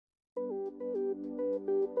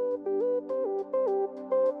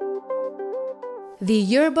The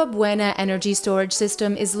Yerba Buena energy storage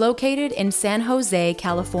system is located in San Jose,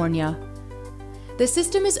 California. The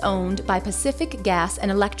system is owned by Pacific Gas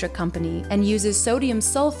and Electric Company and uses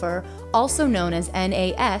sodium-sulfur, also known as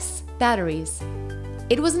NAS, batteries.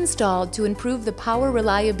 It was installed to improve the power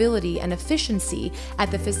reliability and efficiency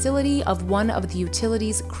at the facility of one of the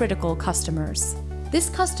utility's critical customers. This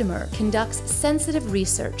customer conducts sensitive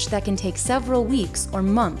research that can take several weeks or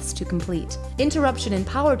months to complete. Interruption in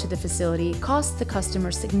power to the facility costs the customer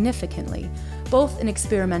significantly, both in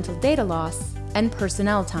experimental data loss and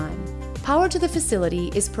personnel time. Power to the facility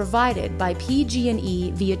is provided by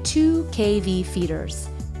PG&E via 2 kV feeders.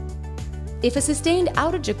 If a sustained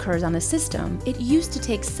outage occurs on the system, it used to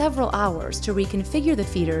take several hours to reconfigure the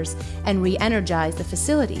feeders and re-energize the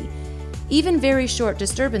facility. Even very short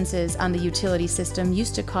disturbances on the utility system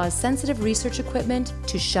used to cause sensitive research equipment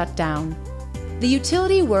to shut down. The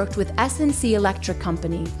utility worked with S&C Electric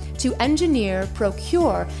Company to engineer,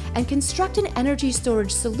 procure, and construct an energy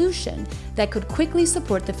storage solution that could quickly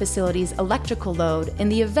support the facility's electrical load in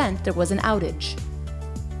the event there was an outage.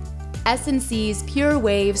 S&C's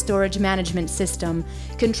PureWave storage management system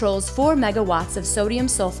controls 4 megawatts of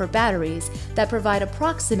sodium-sulfur batteries that provide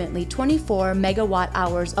approximately 24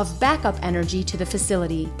 megawatt-hours of backup energy to the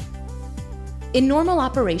facility. In normal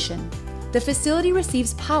operation, the facility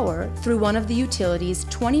receives power through one of the utility's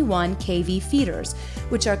 21 kV feeders,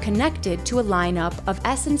 which are connected to a lineup of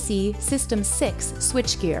S&C System 6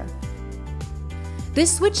 switchgear.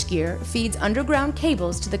 This switchgear feeds underground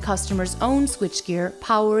cables to the customer's own switchgear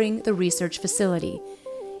powering the research facility.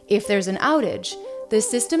 If there's an outage, the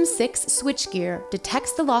System 6 switchgear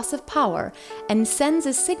detects the loss of power and sends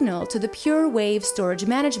a signal to the PureWave storage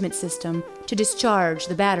management system to discharge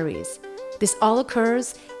the batteries. This all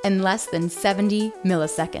occurs in less than 70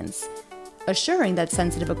 milliseconds, assuring that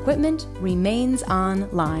sensitive equipment remains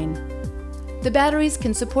online. The batteries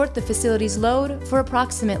can support the facility's load for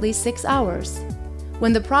approximately 6 hours.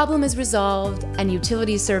 When the problem is resolved and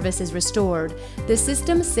utility service is restored, the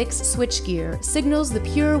System 6 switchgear signals the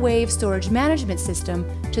PureWave storage management system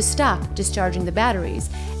to stop discharging the batteries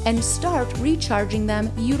and start recharging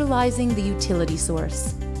them utilizing the utility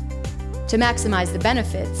source. To maximize the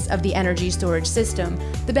benefits of the energy storage system,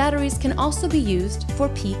 the batteries can also be used for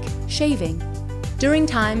peak shaving. During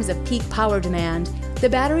times of peak power demand, the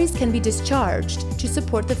batteries can be discharged to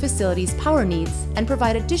support the facility's power needs and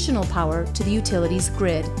provide additional power to the utility's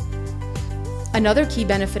grid. Another key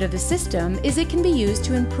benefit of the system is it can be used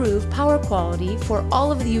to improve power quality for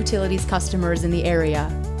all of the utility's customers in the area.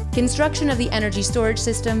 Construction of the energy storage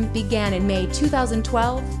system began in May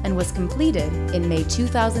 2012 and was completed in May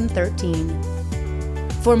 2013.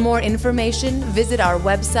 For more information, visit our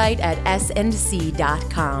website at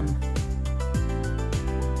sndc.com.